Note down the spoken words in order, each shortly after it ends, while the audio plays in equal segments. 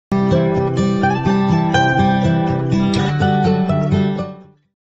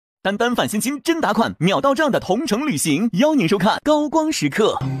单单返现金真打款，秒到账的同城旅行，邀您收看高光时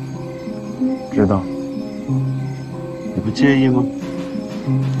刻。知道，你不介意吗？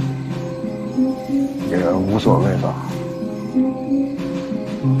也无所谓吧。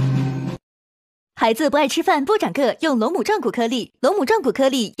孩子不爱吃饭不长个，用龙母壮骨颗粒。龙母壮骨颗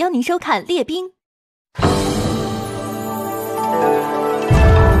粒邀您收看列兵。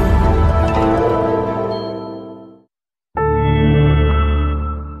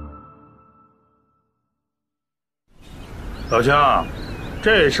老乡，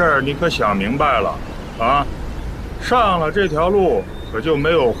这事儿你可想明白了啊！上了这条路，可就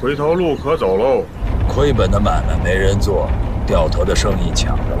没有回头路可走喽。亏本的买卖没人做，掉头的生意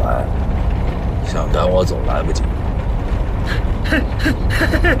抢着来，想赶我走来不及。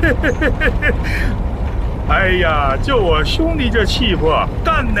哎呀，就我兄弟这气魄，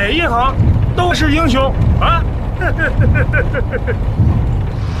干哪一行都是英雄啊！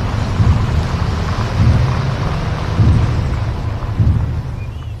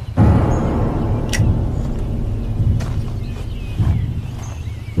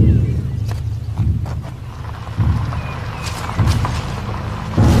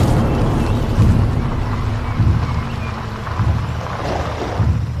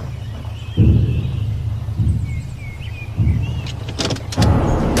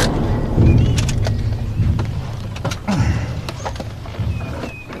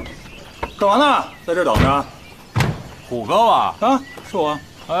干嘛呢？在这等着。虎哥吧？啊，是我。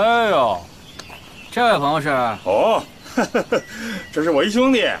哎呦，这位朋友是？哦，这是我一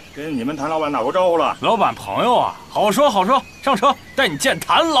兄弟，跟你们谭老板打过招呼了。老板朋友啊，好说好说，上车带你见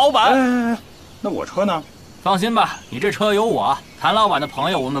谭老板。哎，那我车呢？放心吧，你这车有我，谭老板的朋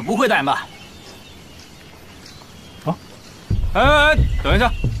友我们不会怠慢。啊，哎，等一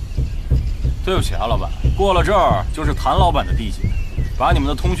下，对不起啊，老板，过了这儿就是谭老板的地界。把你们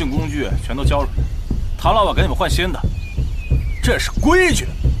的通讯工具全都交出来，谭老板给你们换新的，这是规矩。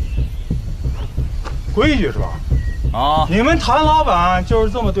规矩是吧？啊，你们谭老板就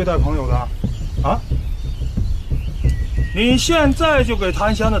是这么对待朋友的，啊？你现在就给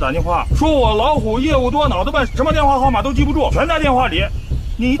谭先生打电话，说我老虎业务多，脑子笨，什么电话号码都记不住，全在电话里。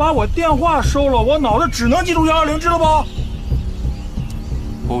你把我电话收了，我脑子只能记住120，知道不？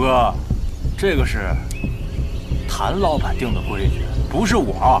虎哥，这个是谭老板定的规矩。不是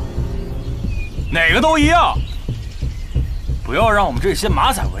我，哪个都一样，不要让我们这些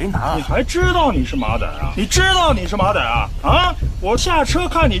马仔为难。你还知道你是马仔啊？你知道你是马仔啊？啊！我下车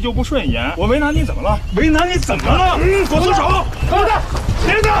看你就不顺眼，我为难你怎么了？为难你怎么了？给我松手！等等，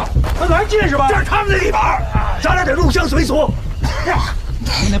别动！他来劲是吧？这是他们的地盘，咱俩得入乡随俗。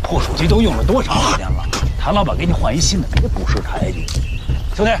你那破手机都用了多长时间了？谭老板给你换一新的，别不识抬举。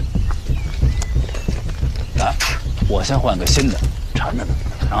兄弟，来，我先换个新的。缠着呢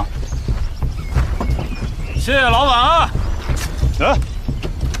啊！谢谢老板啊！来，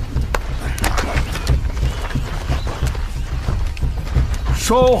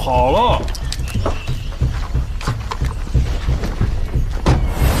收好了。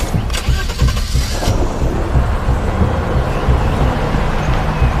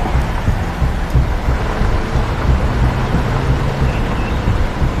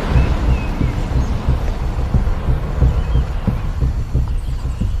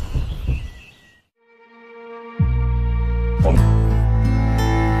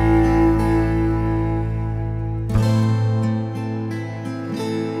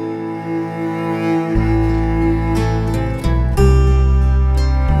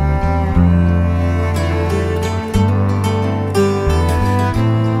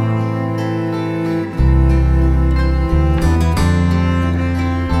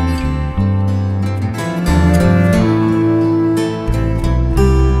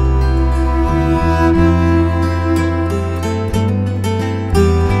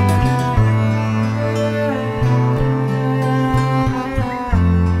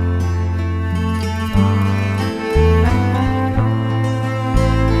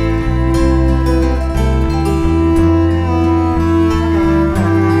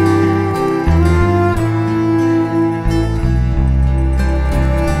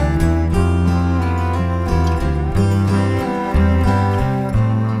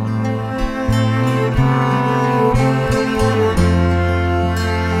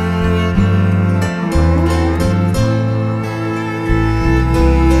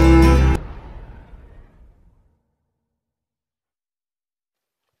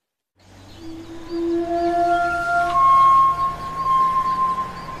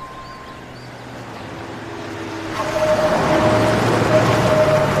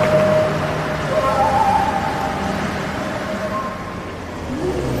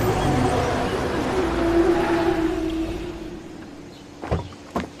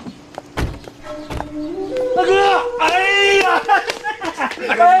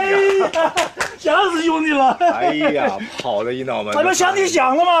兄弟了。哎呀，跑了一脑门子。咱们想你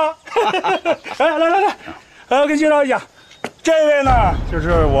想了吗？来，我给你介绍一下，这位呢就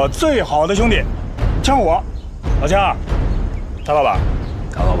是我最好的兄弟，枪火，老枪，谭老板。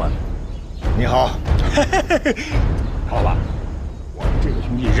谭老板，你好。谭老板，我这个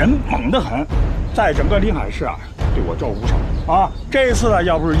兄弟人猛得很，在整个临海市啊，对我照顾不少啊。这一次呢，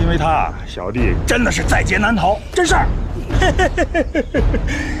要不是因为他，小弟真的是在劫难逃，真事儿。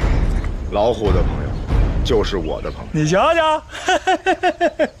老虎的朋友，就是我的朋友。你瞧瞧，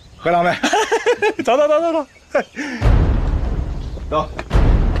喝两杯。走。走。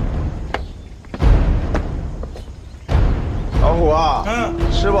老虎啊，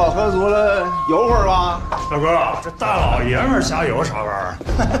吃饱喝足了，游会儿吧。大哥，这大老爷们儿瞎游啥玩意儿？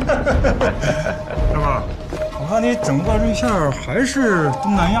大哥，我看你整个对象还是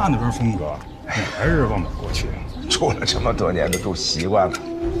东南亚那边风格，你还是忘不了过去。住了这么多年，都住习惯了。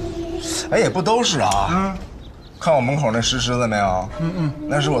哎，也不都是啊。看我门口那石狮子没有？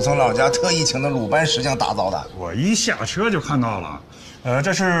那是我从老家特意请的鲁班石匠打造的。我一下车就看到了，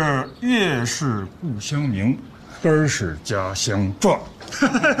这是月是故乡明，根儿是家乡壮。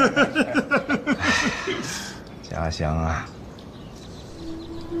家乡啊，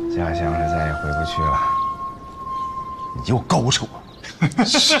家乡是再也回不去了。你又勾扯我。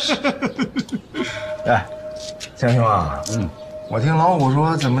哎，强兄啊，我听老虎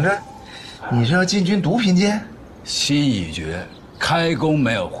说，怎么着，你是要进军毒品界？心已决，开弓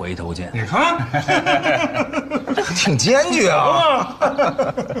没有回头箭。你看，挺坚决啊。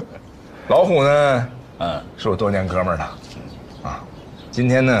老虎呢，是我多年哥们儿的，啊，今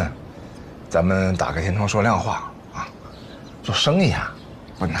天呢，咱们打开天窗说亮话啊，做生意啊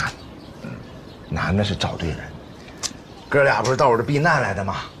不难，难的是找对人。哥俩不是到我这避难来的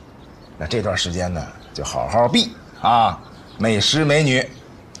吗？那这段时间呢，就好好避啊，美食美女，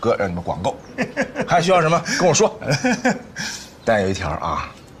哥让你们管够，还需要什么跟我说。但有一条啊，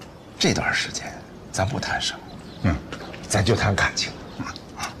这段时间咱不谈生意，咱就谈感情。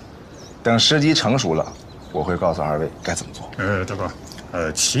等时机成熟了，我会告诉二位该怎么做。大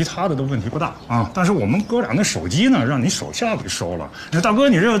哥，其他的都问题不大啊，但是我们哥俩那手机呢，让你手下给收了。大哥，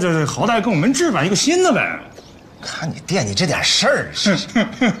你这好歹给我们置办一个新的呗。看你惦记这点事儿，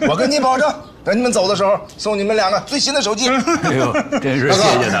我跟你保证，等你们走的时候，送你们2个最新的手机。哎呦，真是谢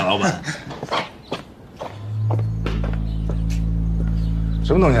谢谭老板。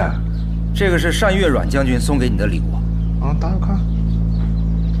什么东西？这个是单月阮将军送给你的礼物。啊，打开看。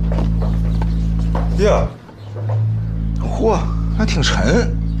呀，嚯，还挺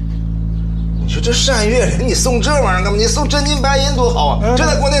沉。你说这单月人，你送这玩意儿干嘛？你送真金白银多好啊！这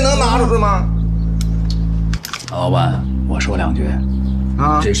在国内能拿出去吗？谭老板，我说2句。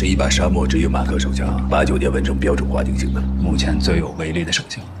这是一把沙漠之鹰马克手枪，89年文成标准化定型的，目前最有威力的手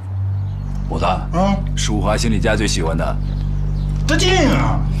枪。虎子，淑华心理家最喜欢的。这劲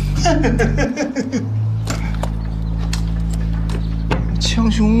啊！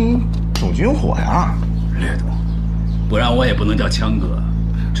枪兄懂军火呀？略懂，不然我也不能叫枪哥。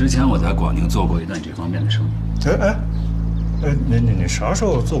之前我在广宁做过一段这方面的生意。你啥时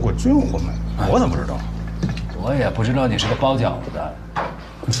候做过军火没？我怎么不知道？我也不知道你是个包饺子的。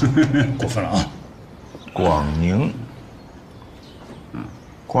过分了啊！广宁，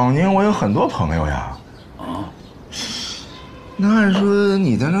广宁我有很多朋友呀。那按说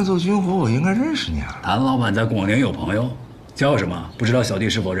你在那做军火，我应该认识你啊。谭老板在广宁有朋友，叫什么？不知道小弟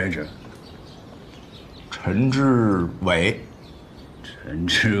是否认识？陈志伟。陈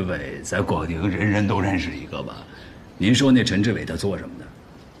志伟在广宁人人都认识一个吧？您说那陈志伟他做什么的？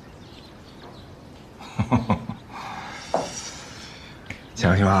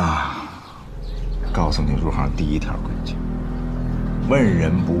强兄啊，告诉你入行第1条规矩：问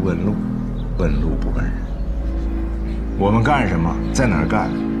人不问路，问路不问人。我们干什么，在哪儿干，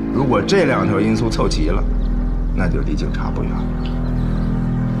如果这2条因素凑齐了，那就离警察不远了。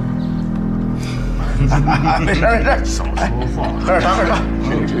没事没事，少说话，喝点茶喝点茶。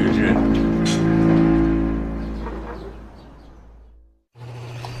是。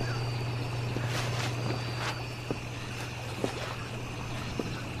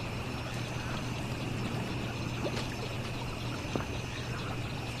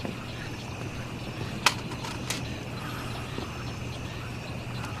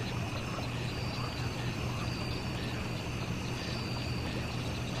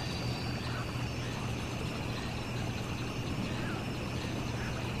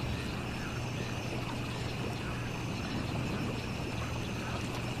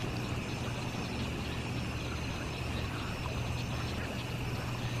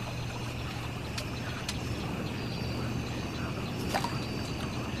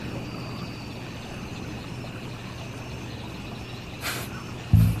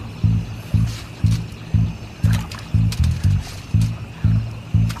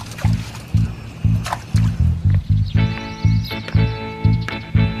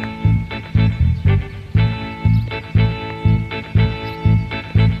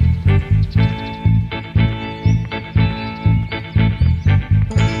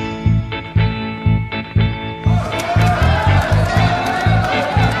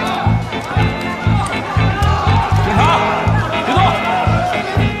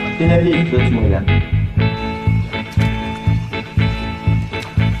VIP 执行员。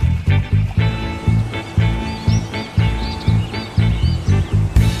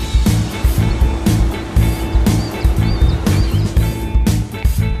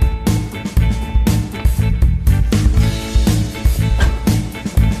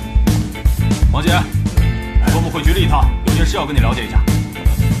王姐，跟我们回局里一趟，有件事要跟你了解一下。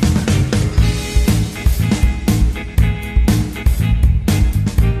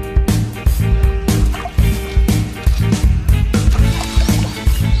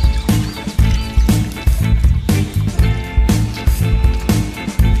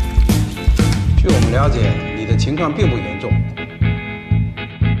 了解，你的情况并不严重。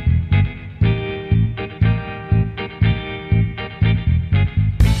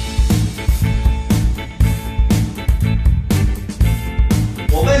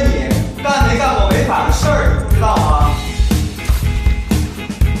我问你，干没干过违法的事儿，你不知道吗？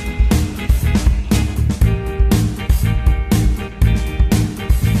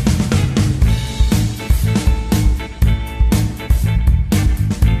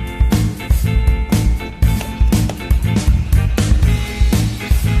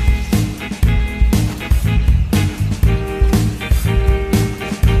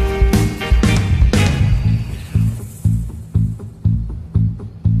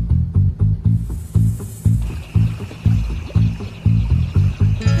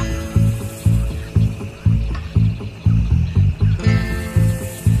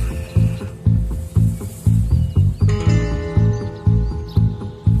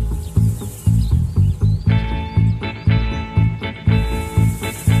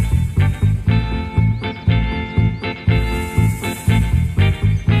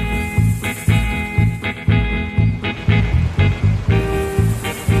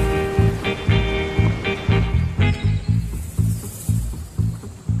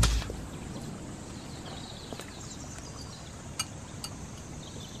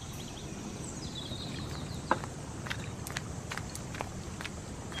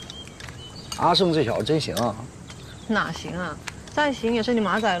阿胜这小子真行啊！哪行啊？再行也是你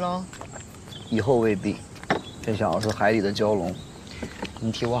马仔喽。以后未必，这小子是海里的蛟龙，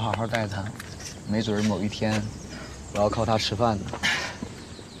你替我好好带他，没准某一天我要靠他吃饭呢。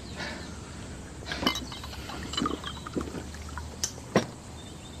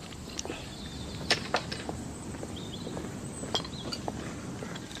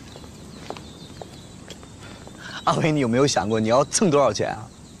阿伟，你有没有想过你要挣多少钱啊？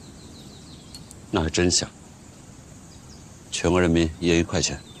 那还真想，全国人民一人1块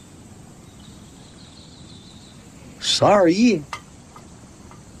钱。12亿？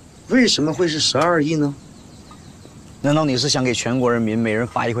为什么会是12亿呢？难道你是想给全国人民每人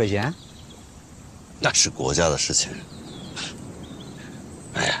发1块钱？那是国家的事情。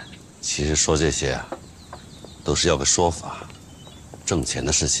哎呀，其实说这些啊，都是要个说法。挣钱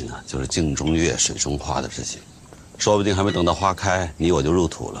的事情啊，就是镜中月，水中花的事情，说不定还没等到花开，你我就入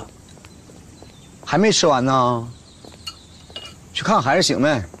土了。 还没吃完呢，去看孩子醒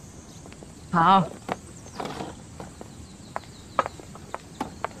没？好。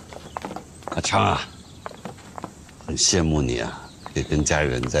阿昌啊，很羡慕你啊，可以跟家里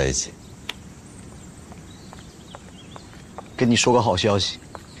人在一起。跟你说个好消息，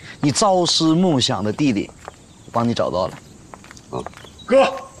你朝思暮想的弟弟，我帮你找到了。啊，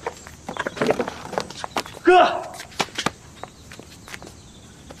哥，哥。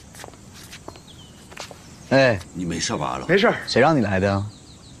 哎，你没事吧，老？没事。谁让你来的啊？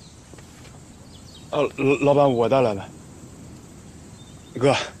老板，我带来的。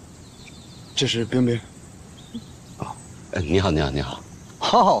哥，这是冰冰。啊，哎，你好，你好，你好。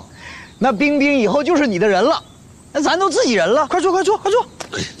哦，那冰冰以后就是你的人了，那咱都自己人了。快坐，快坐，快坐，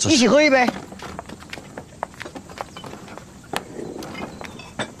一起喝一杯。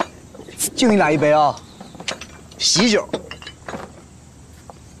敬你俩一杯啊，喜酒。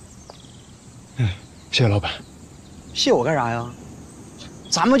 谢谢老板，谢我干啥呀？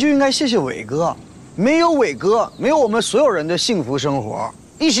咱们就应该谢谢伟哥，没有伟哥，没有我们所有人的幸福生活。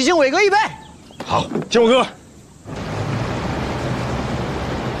一起敬伟哥一杯。好，敬我哥。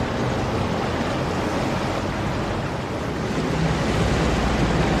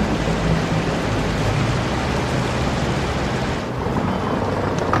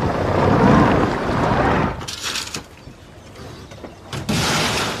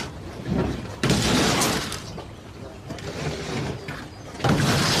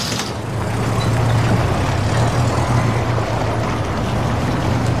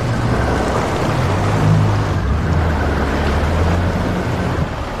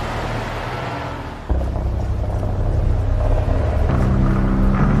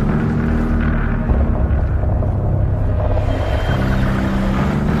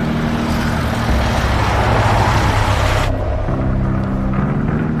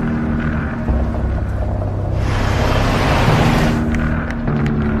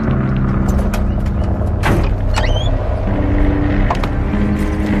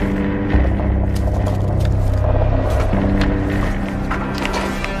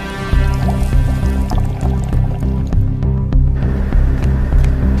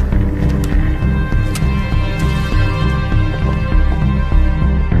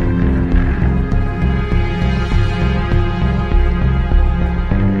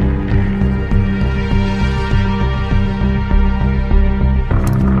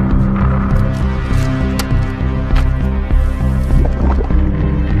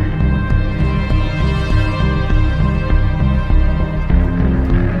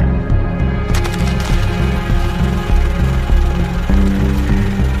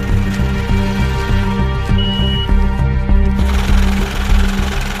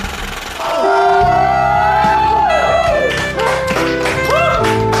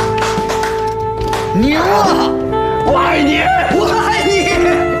你赢了，我爱你，我爱你。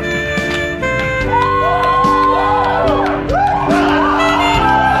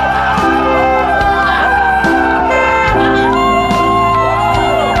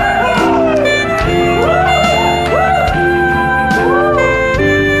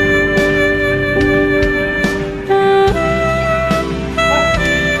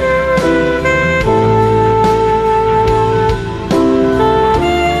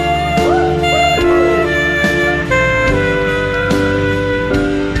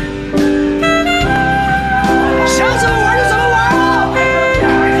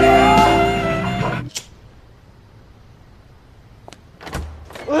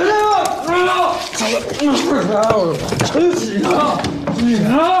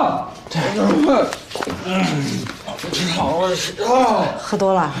喝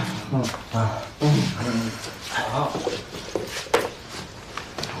多了。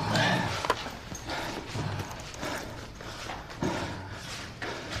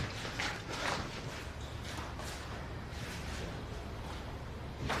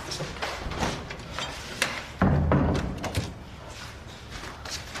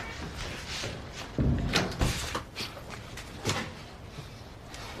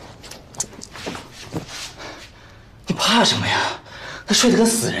你怕什么呀？他睡得跟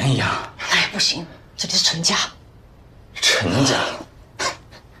死人一样。哎，不行，这里是陈家。陈家？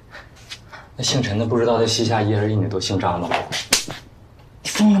那姓陈的不知道在西夏一儿一女都姓张吗？你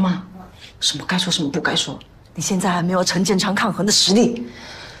疯了吗？什么该说，什么不该说。你现在还没有陈建昌抗衡的实力。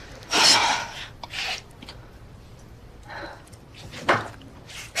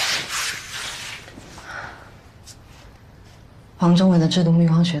黄宗伟的制毒秘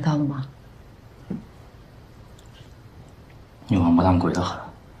方学到了吗？女王不但鬼得很，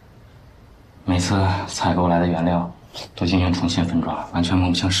每次采购来的原料都进行重新分装，完全摸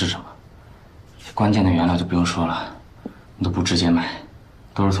不清是什么。关键的原料就不用说了，都不直接买，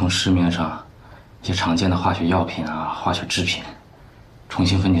都是从市面上一些常见的化学药品啊、化学制品重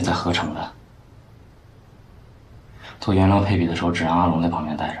新分解再合成的。做原料配比的时候，只让阿龙在旁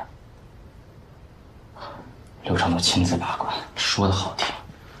边带着，流程都亲自把关。说的好听，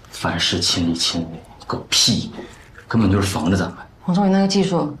凡事亲力亲为，个屁！根本就是防着咱们。黄宗伟那个技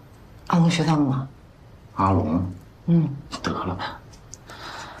术，阿龙学到了吗？阿龙，得了吧。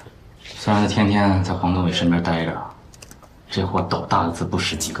虽然他天天在黄宗伟身边待着，这货斗大的字不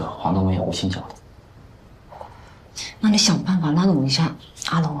识几个，黄宗伟也无心教他。那你想办法拉拢一下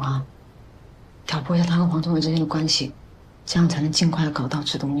阿龙啊，挑拨一下他和黄宗伟之间的关系，这样才能尽快的搞到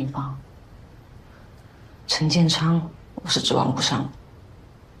制毒秘方。陈建昌，我是指望不上。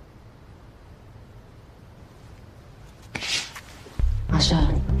阿胜，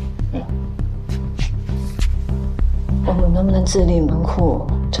我们能不能自立门户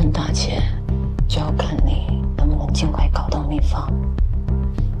挣大钱，就要看你能不能尽快搞到秘方。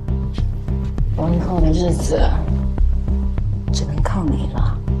我以后的日子只能靠你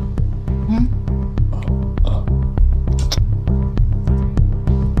了。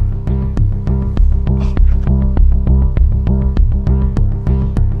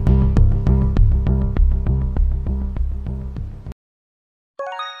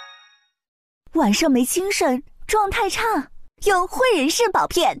晚上没精神，状态差，用汇仁肾宝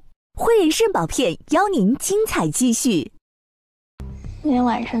片。汇仁肾宝片邀您精彩继续。今天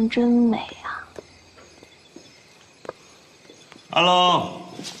晚上真美啊！阿龙，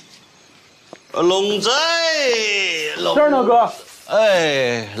龙仔，这儿呢，哥。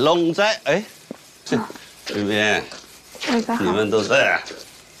哎，龙仔，哎，这边，你们都在。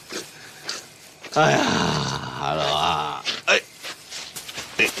哎呀，阿龙啊，哎，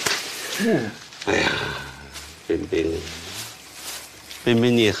哎呀，冰冰，冰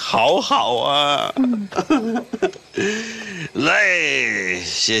冰你好好啊！来，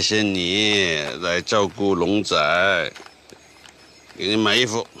谢谢你来照顾龙仔，给你买衣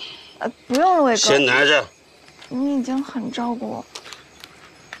服。不用了，伟哥。先拿着。你已经很照顾我。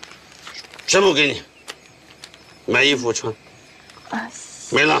全部给你，买衣服穿。啊，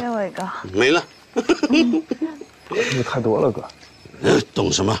没了。谢谢伟哥。没了。你太多了，哥。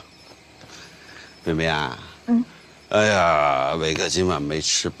懂什么？妹妹啊。哎呀，伟哥今晚没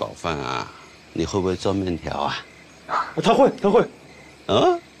吃饱饭啊，你会不会做面条啊？他会。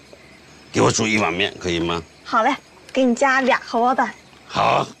给我煮1碗面，可以吗？好嘞，给你加2荷包蛋。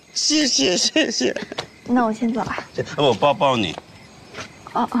好，谢谢。那我先走了。我抱你。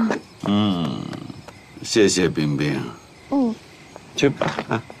哦。谢谢冰冰。去吧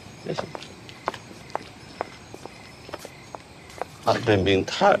啊，谢谢。啊，冰冰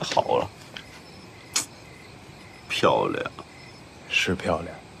太好了。漂亮，是漂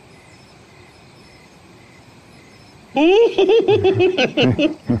亮。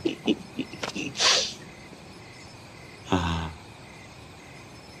啊，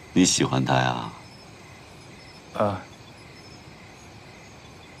你喜欢他呀？啊。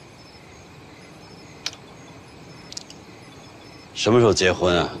什么时候结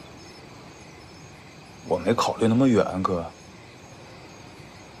婚啊？我没考虑那么远，哥。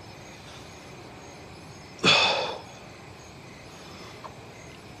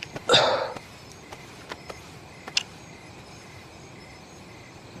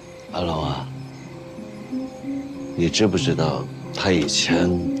阿龙啊，你知不知道他以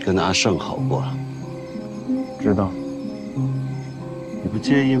前跟阿胜好过？知道。你不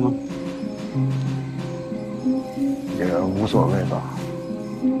介意吗？也无所谓吧。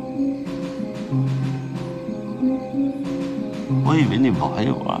我以为你网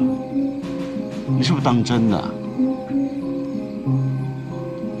友啊，你是不是当真的？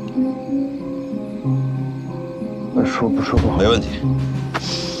说不好。没问题。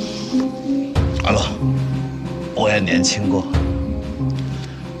阿龙，我也年轻过，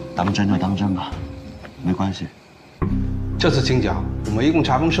当真就当真吧，没关系。这次清剿，我们一共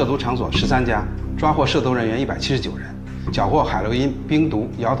查封涉毒场所13家，抓获涉毒人员179人，缴获海洛因、冰毒、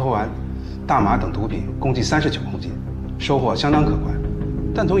摇头丸、大麻等毒品，共计39公斤，收获相当可观。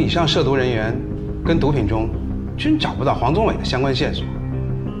但从以上涉毒人员跟毒品中，均找不到黄宗伟的相关线索。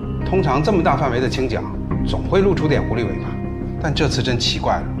通常这么大范围的清剿，总会露出点狐狸尾巴，但这次真奇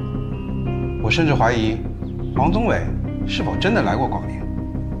怪了。我甚至怀疑，黄宗伟是否真的来过广宁，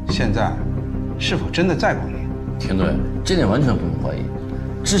现在是否真的在广宁？田队，这点完全不用怀疑。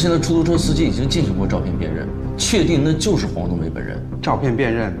之前的出租车司机已经进行过照片辨认，确定那就是黄宗伟本人。照片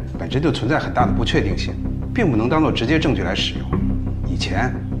辨认本身就存在很大的不确定性，并不能当做直接证据来使用。以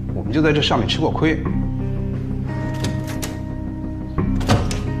前我们就在这上面吃过亏。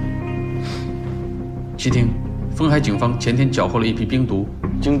悉听，丰海警方前天缴获了一批冰毒。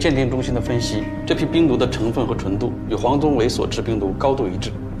经鉴定中心的分析，这批冰毒的成分和纯度与黄宗伟所制冰毒高度一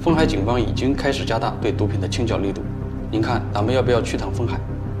致。丰海警方已经开始加大对毒品的清剿力度。您看，咱们要不要去趟丰海？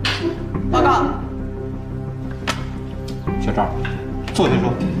报告。小赵，坐下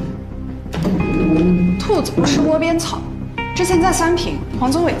说。兔子不吃窝边草。之前在三平，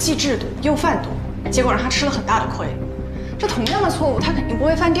黄宗伟既制毒又贩毒，结果让他吃了很大的亏。这同样的错误，他肯定不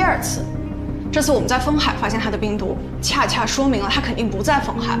会犯第二次。这次我们在丰海发现他的冰毒，恰恰说明了他肯定不在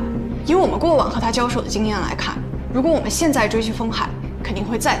丰海。以我们过往和他交手的经验来看，如果我们现在追去丰海，肯定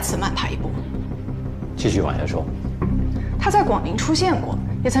会再次慢他一步。继续往下说。他在广宁出现过，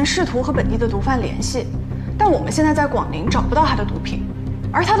也曾试图和本地的毒贩联系，但我们现在在广宁找不到他的毒品，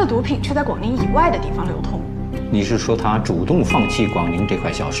而他的毒品却在广宁以外的地方流通。你是说他主动放弃广宁这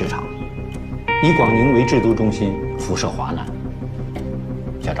块小市场，以广宁为制毒中心，辐射华南？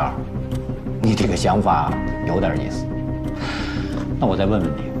小赵，你这个想法有点意思。那我再问问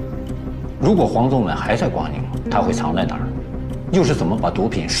你，如果黄宗伟还在广宁，他会藏在哪儿？又是怎么把毒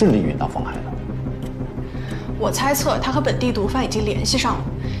品顺利运到丰海的？我猜测他和本地毒贩已经联系上了，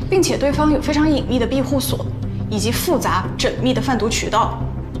并且对方有非常隐秘的庇护所，以及复杂缜密的贩毒渠道。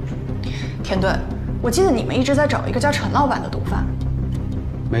田顿，我记得你们一直在找一个叫陈老板的毒贩。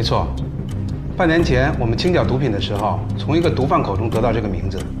没错，半年前我们清剿毒品的时候，从一个毒贩口中得到这个名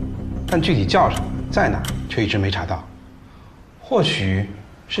字，但具体叫什么，在哪儿，却一直没查到。或许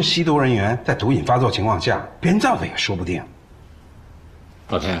是吸毒人员在毒瘾发作情况下编造的，也说不定。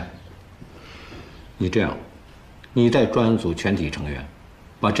老田，你这样，你带专案组全体成员，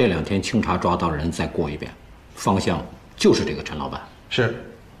把这2天清查抓到的人再过一遍，方向就是这个陈老板。是。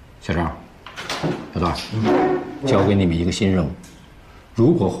小赵，小段，交给你们一个新任务。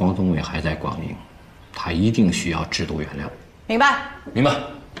如果黄宗伟还在广宁，他一定需要制毒原料。明白。明白。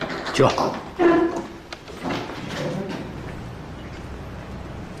去吧。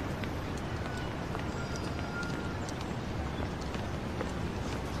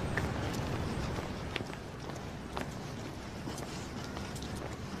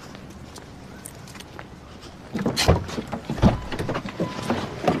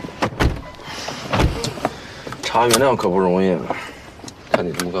查原料可不容易，看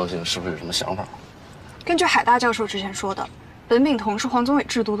你这么高兴，是不是有什么想法？根据海大教授之前说的，苯丙酮是黄宗伟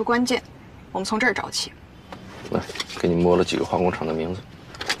制毒的关键，我们从这儿找起。来，给你摸了几个化工厂的名字。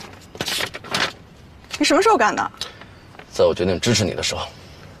你什么时候干的？在我决定支持你的时候。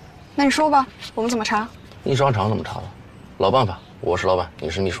那你说吧，我们怎么查？你商场怎么查的？老办法，我是老板，你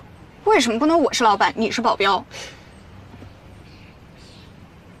是秘书。为什么不能我是老板，你是保镖？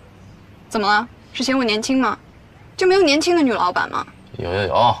怎么了？是嫌我年轻吗？就没有年轻的女老板吗？有，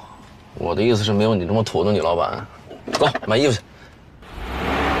我的意思是没有你这么土的女老板。走，买衣服去。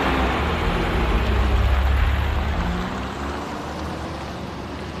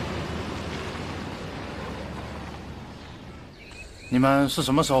你们是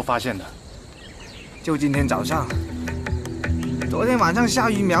什么时候发现的？就今天早上。昨天晚上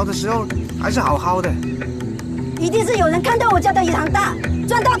下鱼苗的时候还是好好的。一定是有人看到我家的鱼塘大，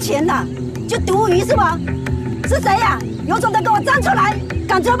赚到钱了，就毒鱼是吧？是谁呀？有种的给我站出来，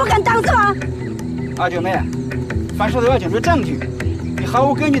敢做不敢当是吧？二舅妹，凡事都要讲究证据，你毫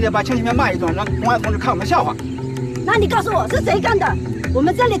无根据的把亲戚们骂一顿，让公安同志看我们笑话。那你告诉我是谁干的？我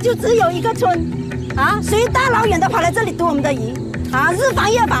们这里就只有一个村，啊，谁大老远的跑来这里毒我们的鱼？啊，日防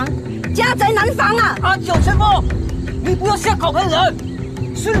夜防，家贼难防啊！阿九先锋，你不要瞎考喷人，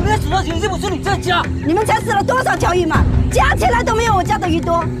村里面死的鱼是不是你这家？你们才死了多少条鱼嘛？加起来都没有我家的鱼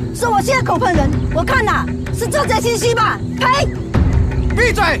多，说我血口喷人，我看呐、是做贼心虚吧？呸！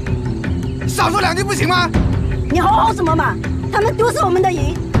闭嘴！少说两句不行吗？你吼吼什么嘛？他们毒死我们的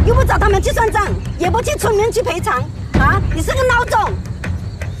鱼，又不找他们去算账，也不替村民去赔偿，啊！你是个孬种！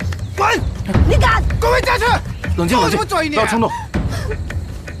滚！你敢？滚回家去！冷静冷静，不要冲动，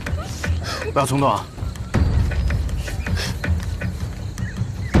不要冲动啊！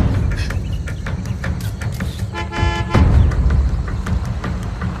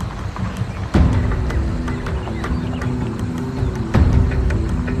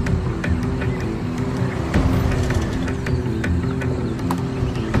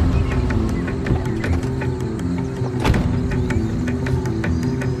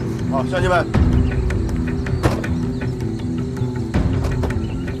好，乡亲们，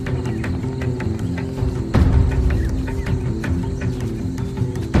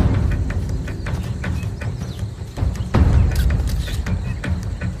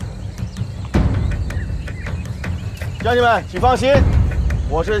乡亲们，请放心，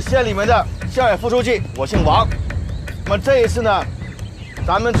我是县里面的县委副书记，我姓王。那么这一次呢，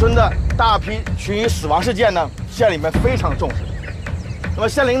咱们村的大批群鱼死亡事件呢，县里面非常重视。那么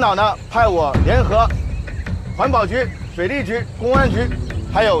县领导呢，派我联合环保局、水利局、公安局，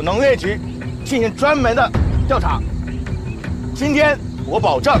还有农业局，进行专门的调查。今天我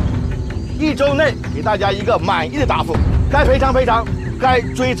保证，1周内给大家一个满意的答复，该赔偿赔偿，该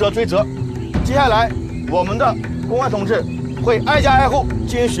追责追责。接下来我们的公安同志会挨家挨户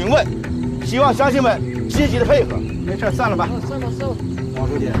进行询问，希望乡亲们积极的配合。没事，散了吧。算了。王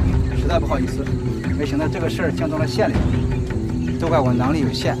书记，实在不好意思，没想到这个事儿降到了县里。都怪我能力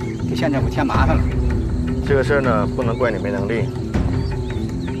有限，给县政府添麻烦了。这个事儿呢，不能怪你没能力。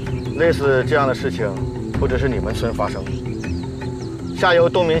类似这样的事情，不只是你们村发生，下游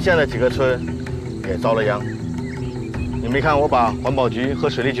东明县的几个村也遭了殃。你没看我把环保局和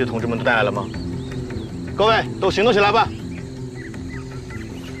水利局的同志们都带来了吗？各位都行动起来吧！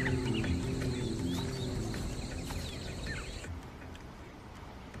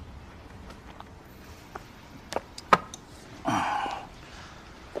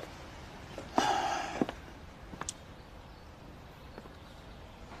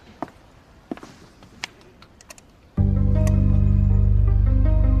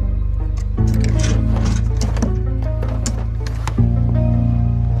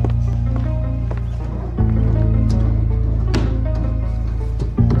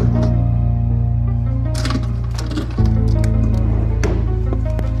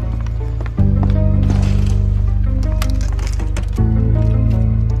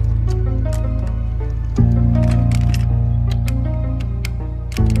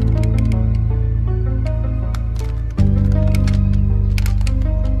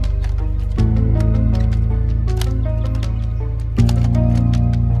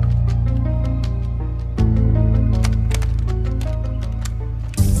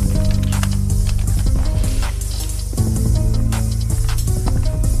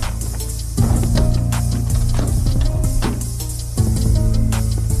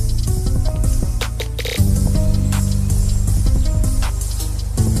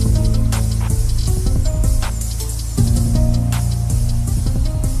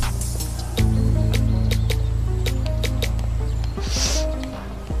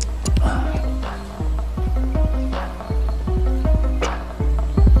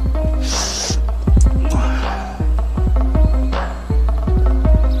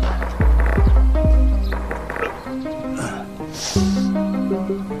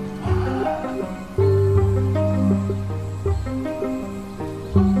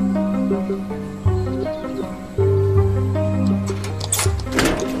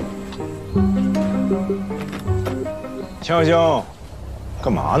强兄，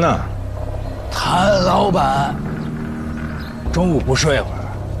干嘛呢？谭老板，中午不睡会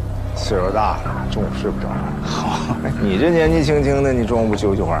儿？岁数大了，中午睡不着。你这年纪轻轻的，你中午不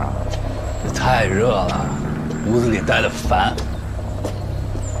休息会儿啊？太热了，屋子里待得烦。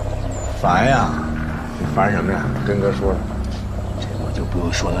烦呀？你烦什么呀？跟哥说说。就不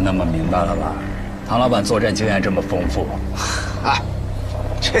用说的那么明白了吧？唐老板作战经验这么丰富，哎，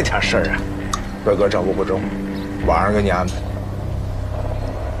这点事儿啊，哥哥照顾不周，晚上给你安排。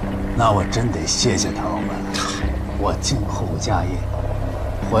那我真得谢谢唐老板，我静候家业。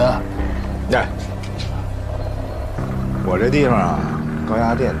回来。哎，我这地方啊，高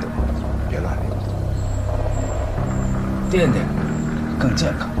压电多，别乱用。垫垫更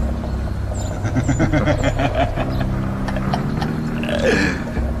健康。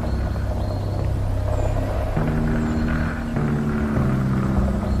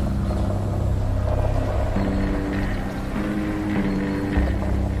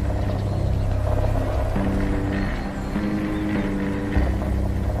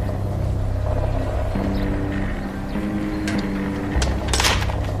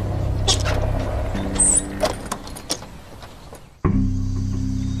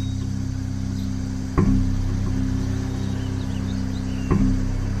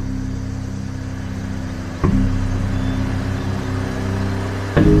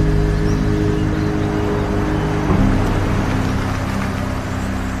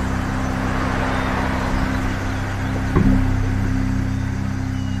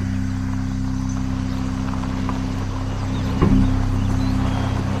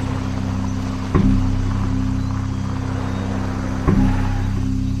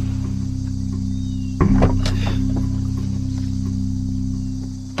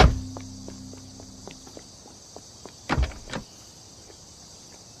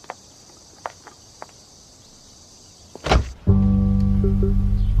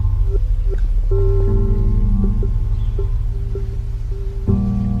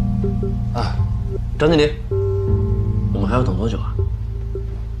张经理，我们还要等多久啊？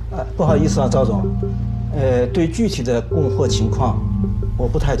不好意思啊，赵总，对具体的供货情况我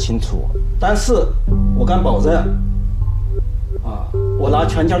不太清楚，但是我敢保证，我拿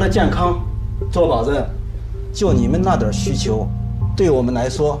全家的健康做保证，就你们那点需求，对我们来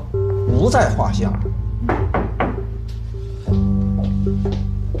说无在话下。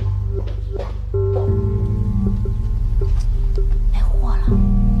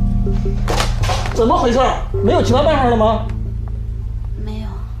怎么回事？没有其他办法了吗？没有。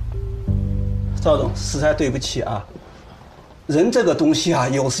赵总，实在对不起啊，人这个东西啊，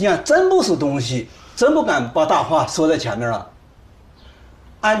有时间真不是东西，真不敢把大话说在前面了。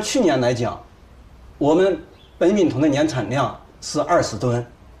按去年来讲，我们苯丙酮的年产量是20吨，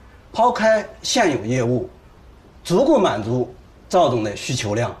抛开现有业务，足够满足赵总的需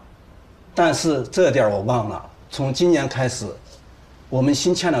求量。但是这点我忘了，从今年开始，我们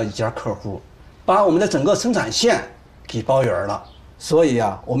新签了一家客户。把我们的整个生产线给包圆了，所以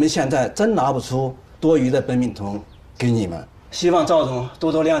啊，我们现在真拿不出多余的苯丙酮给你们，希望赵总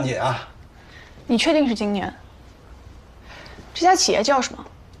多多谅解啊。你确定是今年？这家企业叫什么？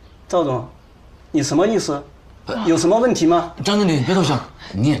赵总，你什么意思？有什么问题吗？张经理，别偷笑，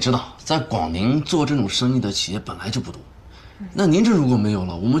你也知道，在广宁做这种生意的企业本来就不多，那您这如果没有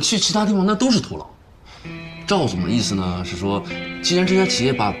了，我们去其他地方那都是徒劳。赵总的意思呢是说，既然这家企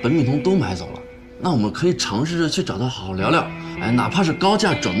业把苯丙酮都买走了，那我们可以尝试着去找他好好聊聊，哪怕是高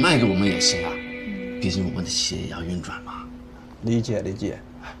价转卖给我们也行啊。毕竟我们的企业也要运转嘛。理解理解，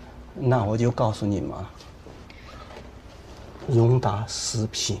那我就告诉你们，永达食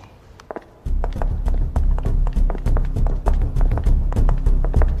品。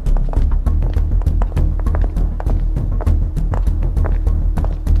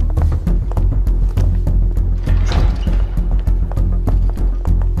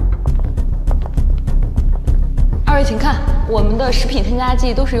请看，我们的食品添加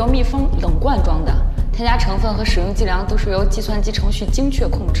剂都是由密封冷罐装的，添加成分和使用剂量都是由计算机程序精确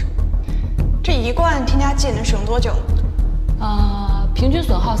控制。这一罐添加剂能使用多久？平均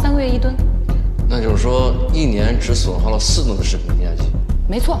损耗3个月1吨。那就是说，1年只损耗了4吨的食品添加剂。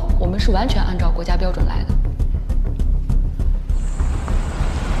没错，我们是完全按照国家标准来的。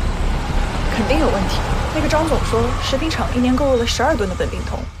肯定有问题。那个张总说，食品厂1年购入了12吨的苯丙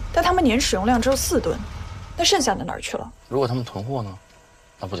酮，但他们年使用量只有4吨。那剩下的哪儿去了？如果他们囤货呢？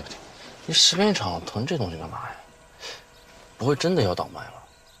不对，你食品厂囤这东西干嘛呀？不会真的要倒卖了？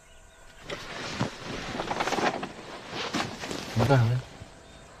你干什么呀？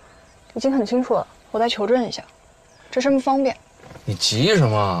已经很清楚了，我再求证一下，这身不方便。你急什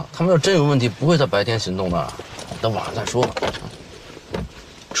么？他们要真有问题，不会在白天行动的，等晚上再说吧。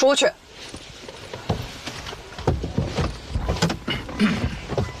出去。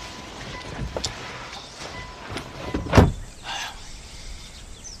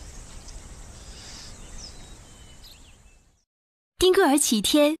丁固尔喜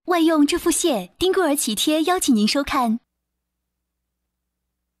帖万用致富蟹，丁固尔喜帖邀请您收看。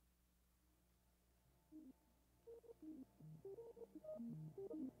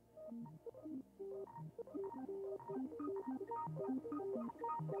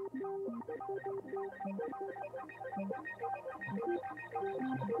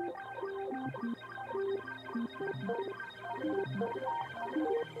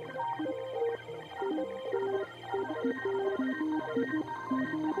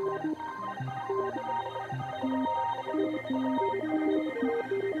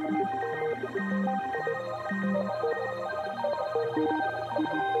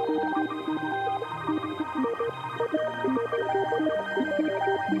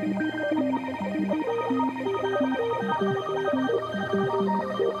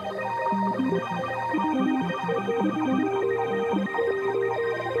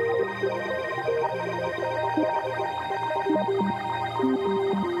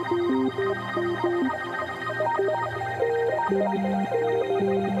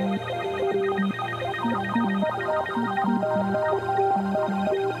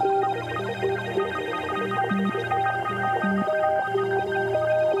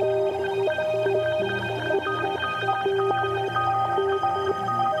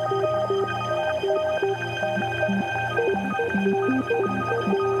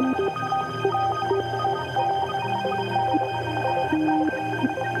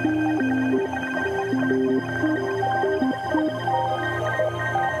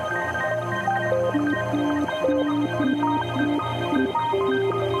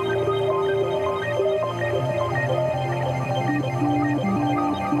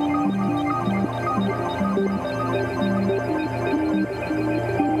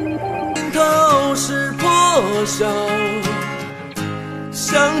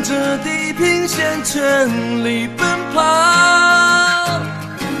向着地平线全力奔跑，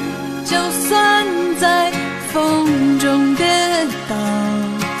就算在风中跌倒，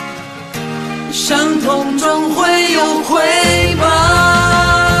伤痛终会